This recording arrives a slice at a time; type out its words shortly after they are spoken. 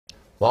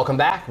Welcome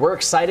back. We're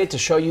excited to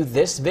show you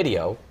this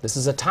video. This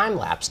is a time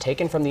lapse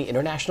taken from the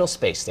International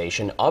Space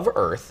Station of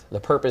Earth. The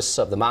purpose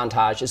of the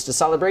montage is to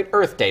celebrate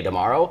Earth Day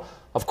tomorrow.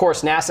 Of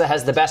course, NASA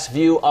has the best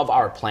view of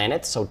our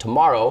planet, so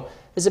tomorrow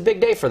is a big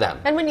day for them.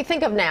 And when you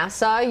think of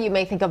NASA, you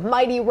may think of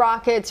mighty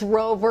rockets,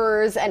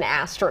 rovers, and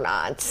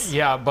astronauts.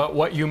 Yeah, but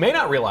what you may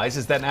not realize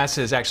is that NASA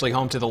is actually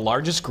home to the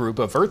largest group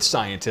of Earth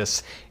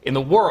scientists in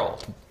the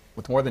world.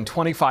 With more than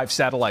 25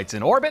 satellites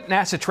in orbit,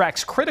 NASA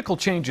tracks critical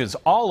changes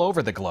all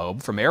over the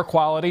globe, from air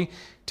quality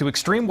to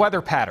extreme weather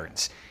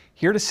patterns.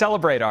 Here to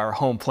celebrate our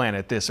home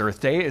planet this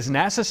Earth Day is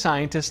NASA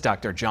scientist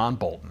Dr. John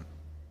Bolten.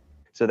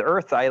 So the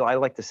Earth, I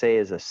like to say,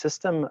 is a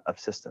system of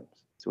systems.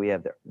 So we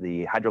have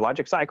the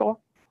hydrologic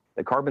cycle,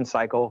 the carbon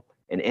cycle,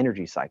 and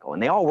energy cycle,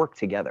 and they all work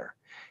together.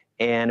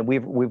 And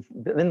we've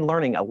been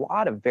learning a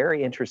lot of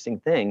very interesting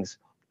things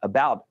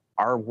about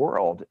our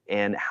world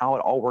and how it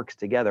all works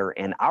together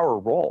and our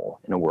role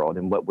in the world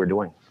and what we're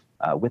doing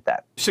with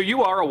that. So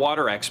you are a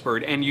water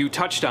expert, and you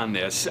touched on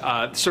this,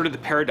 sort of the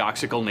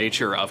paradoxical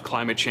nature of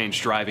climate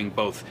change driving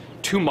both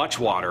too much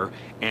water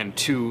and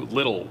too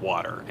little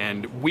water.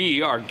 And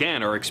we are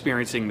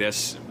experiencing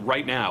this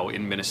right now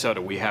in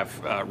Minnesota. We have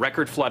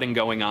record flooding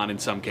going on in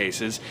some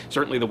cases,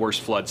 certainly the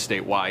worst flood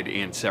statewide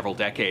in several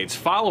decades,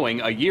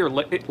 following a year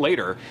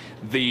later,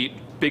 the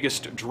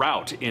biggest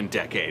drought in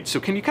decades. So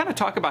can you kind of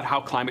talk about how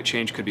climate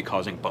change could be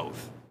causing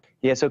both?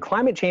 Yeah, so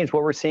climate change,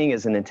 what we're seeing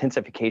is an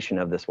intensification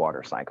of this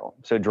water cycle.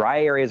 So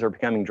dry areas are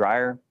becoming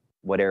drier,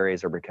 wet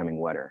areas are becoming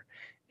wetter.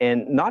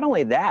 And not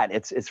only that,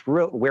 it's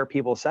where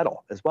people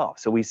settle as well.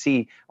 So we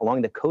see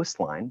along the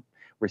coastline,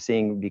 we're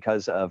seeing,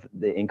 because of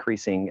the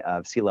increasing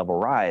sea level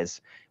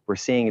rise, we're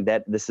seeing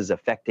that this is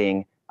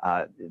affecting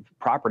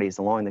properties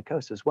along the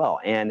coast as well.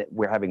 And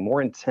we're having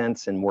more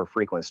intense and more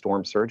frequent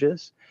storm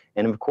surges,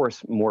 and of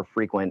course, more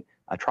frequent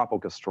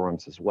tropical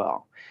storms as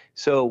well.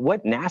 So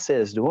what NASA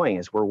is doing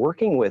is we're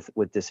working with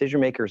decision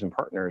makers and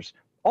partners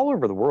all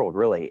over the world,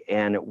 really,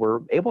 and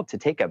we're able to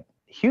take a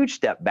huge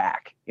step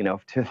back,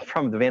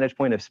 from the vantage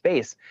point of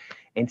space,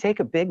 and take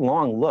a big,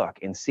 long look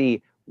and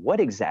see what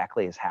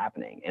exactly is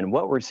happening. And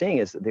what we're seeing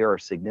is that there are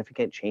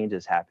significant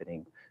changes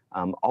happening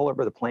all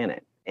over the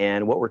planet.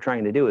 And what we're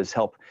trying to do is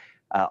help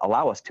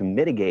allow us to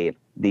mitigate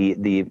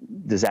the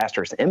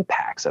disastrous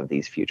impacts of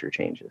these future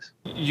changes.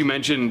 You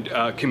mentioned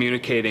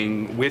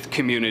communicating with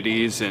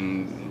communities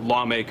and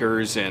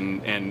lawmakers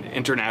and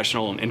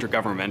international and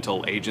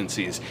intergovernmental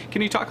agencies.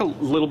 Can you talk a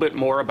little bit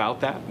more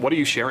about that? What are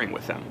you sharing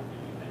with them?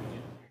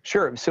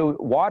 Sure. So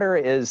water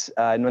is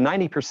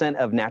 90%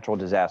 of natural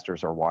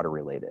disasters are water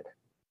related,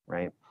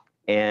 right?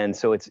 And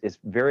so it's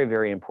very,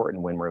 very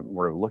important when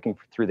we're looking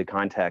through the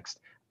context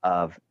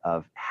of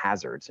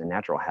hazards and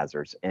natural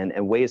hazards and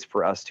ways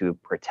for us to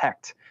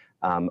protect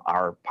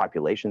our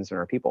populations and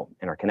our people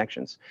and our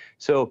connections.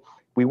 So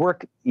we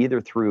work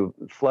either through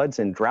floods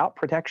and drought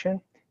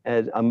protection.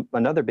 And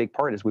another big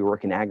part is we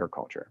work in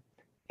agriculture.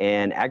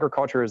 And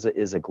agriculture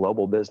is a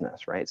global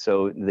business, right?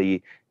 So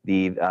the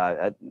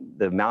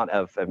amount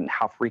of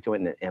how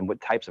frequent and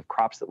what types of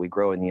crops that we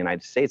grow in the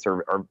United States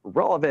are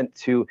relevant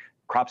to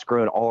crops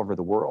grown all over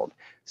the world.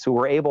 So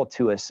we're able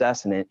to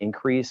assess and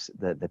increase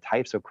the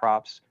types of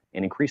crops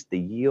and increase the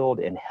yield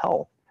and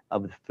health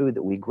of the food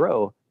that we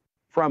grow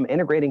from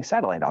integrating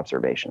satellite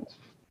observations.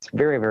 It's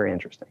very, very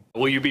interesting.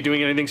 Will you be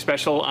doing anything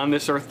special on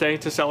this Earth Day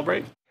to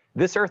celebrate?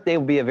 This Earth Day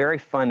will be a very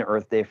fun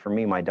Earth Day for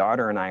me. My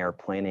daughter and I are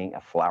planning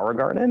a flower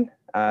garden.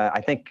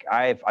 I think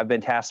I've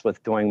been tasked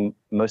with doing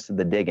most of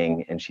the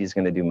digging, and she's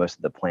going to do most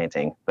of the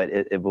planting, but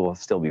it will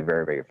still be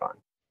very, very fun.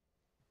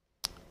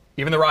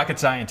 Even the rocket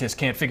scientists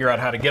can't figure out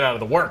how to get out of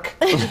the work,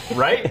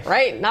 right?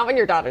 Right, not when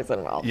your daughter's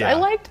involved. Yeah. I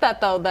liked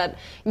that, though, that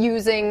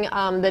using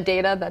the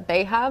data that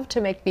they have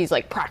to make these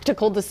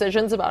practical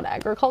decisions about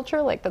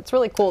agriculture, that's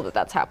really cool that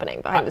that's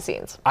happening behind the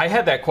scenes. I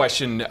had that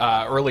question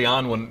early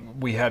on when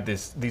we had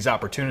these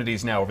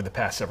opportunities now over the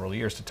past several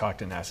years to talk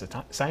to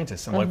NASA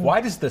scientists. I'm like, why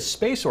does the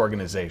space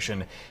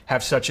organization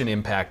have such an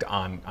impact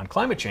on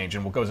climate change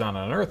and what goes on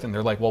Earth? And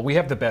they're like, well, we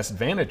have the best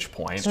vantage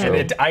point.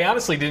 And I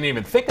honestly didn't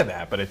even think of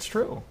that, but it's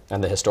true.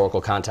 And the historical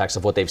context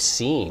of what they've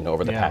seen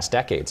over the past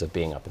decades of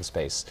being up in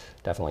space,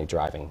 definitely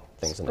driving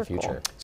things in the future. Cool.